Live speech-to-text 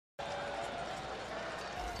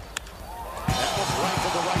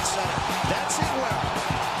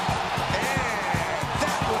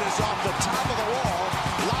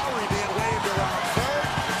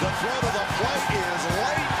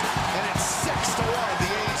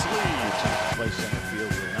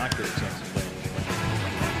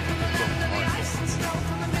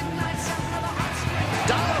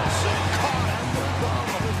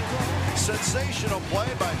play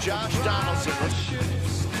by Josh Donaldson.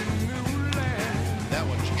 That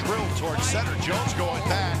one's drilled towards center. Jones going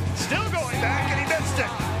back. Still going back, and he missed it.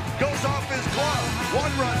 Goes off his glove.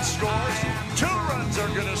 1 run scores. 2 runs are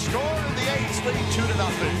going to score, and the A's lead 2-0.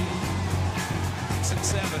 6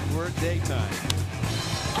 and 7, we're at daytime.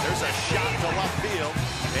 There's a shot to left field,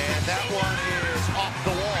 and that one is off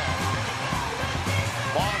the wall.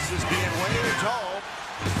 Moss is being waved home,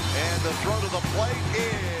 and the throw to the plate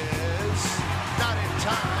is not in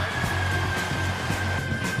time.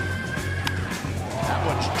 That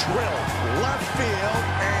one's drilled left field,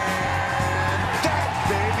 and that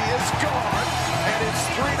baby is gone, and it's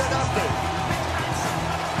 3-0.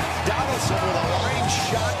 Donaldson with a line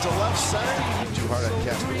shot to left center. Too hard on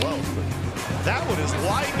Casper Wells, but that one is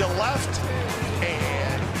line to left,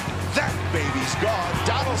 and that baby's gone.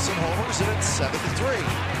 Donaldson homers, and it's 7-3.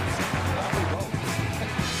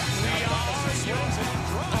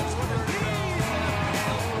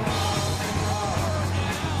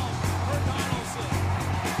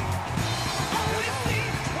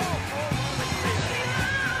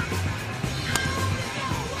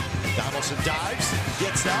 Donaldson dives,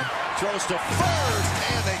 gets up, throws to first,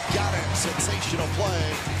 and they got him. Sensational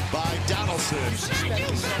play by Donaldson. And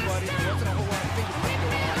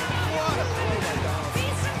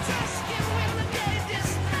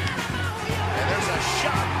there's a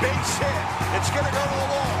shot, base hit. It's going to go to the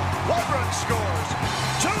wall. 1 run scores,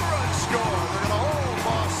 2 runs score. They're going to hold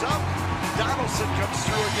Moss up. Donaldson comes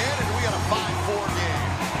through again, and we got a 5-4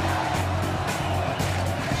 game.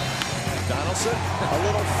 Donaldson, a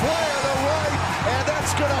little flare to right, and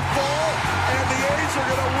that's going to fall, and the A's are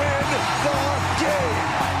going to win the game.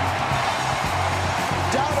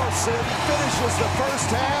 Donaldson finishes the first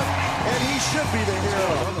half, and he should be the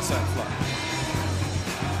hero. On the side fly.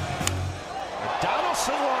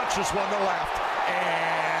 Donaldson launches one to left,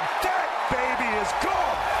 and that baby is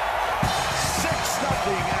gone.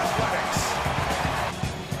 6-0 Athletics.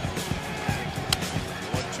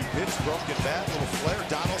 1-2 pitch, broken bat, little flare.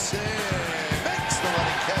 Donaldson makes the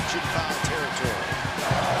running catch in foul territory.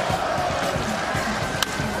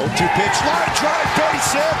 0-2 pitch, line drive,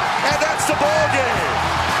 base hit, and that's the ball game.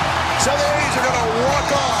 So the A's are going to walk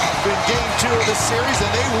off in game 2 of the series,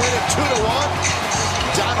 and they win it 2-1.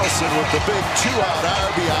 Donaldson with the big 2-out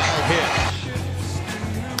RBI hit.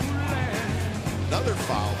 Another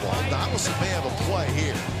foul ball. Donaldson may have a play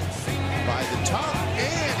here. By the top,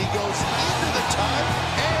 and he goes into the top,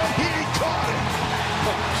 and he caught it.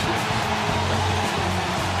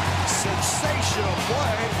 Sensational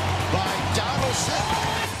play by Donaldson.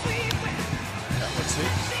 That one's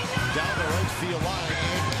hit down the right field line,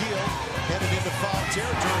 and Keel headed into foul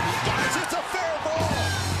territory. He got it. It's a fair ball,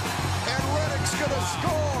 and Reddick's gonna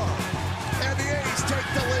score, and the A's take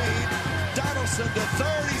the lead. Donaldson to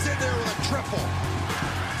third. He's in there with a triple.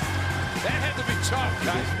 That had to be tough,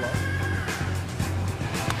 guys.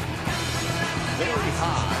 Very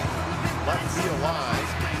high, left field line,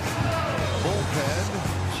 bullpen,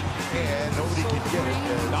 and nobody can get it.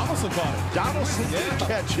 Donaldson caught it. Donaldson didn't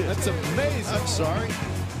catch it. That's amazing. I'm sorry.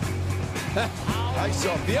 I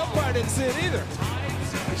saw the umpire didn't see it either.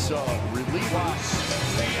 I saw relievers.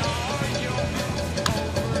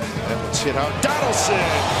 That one's hit out. Donaldson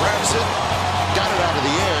grabs it, got it out of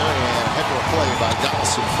the air, and heck of a play by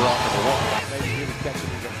Donaldson for out number 1. Maybe he would catch it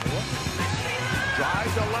even more.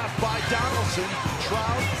 Drive to left by Donaldson.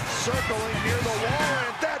 Trout circling near the wall,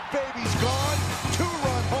 and that baby's gone.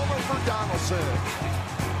 2-run homer for Donaldson.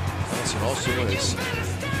 Donaldson also has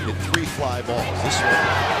hit 3 fly balls. This one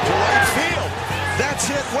to right field. That's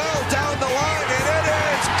hit well down the line, and it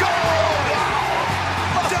is gone.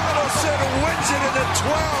 Donaldson wins it in the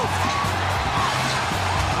 12th.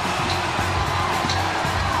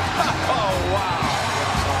 Oh, wow.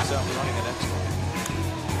 Running the next one.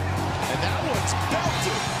 And that one's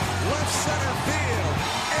belted left center field,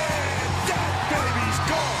 and that baby's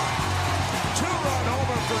gone. 2-run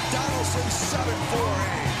homer for Donaldson, 7-4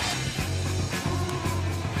 A's.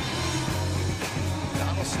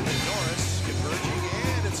 Donaldson and Norris converging,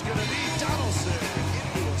 and it's going to be Donaldson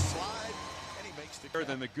into a slide, and he makes the Better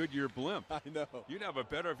than the Goodyear blimp. I know. You'd have a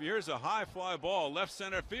better. Here's a high fly ball, left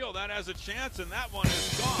center field. That has a chance, and that one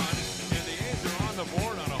is gone. And the A's are on the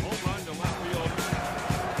board on a home run to left field.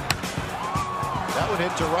 That one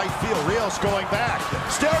hit to right field. Rios going back.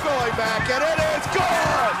 Still going back, and it is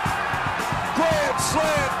gone! Grand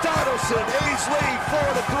slam, Donaldson. A's lead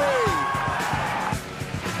 4-3.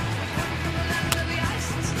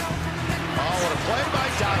 Oh, what a play by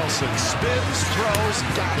Donaldson. Spins, throws,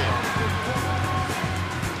 got him.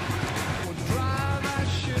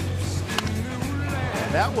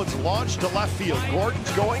 That one's launched to left field.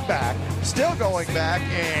 Gordon's going back, still going back,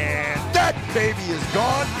 and that baby is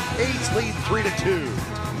gone. A's lead 3-2.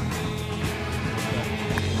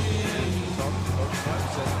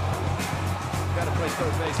 Got to play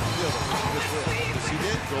third base and field. Yes, he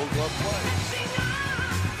did. Gold Glove play.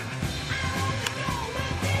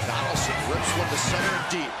 Donaldson rips one to center and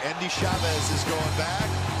deep. Andy Chavez is going back,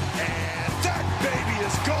 and that baby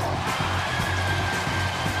is gone.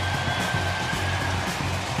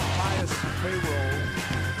 Highest payroll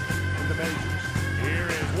in the majors. Here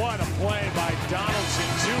is what a play by Donaldson.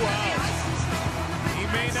 2 outs. He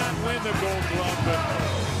may not win the Gold Glove, but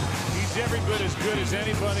he's every bit as good as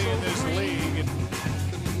anybody in this league. And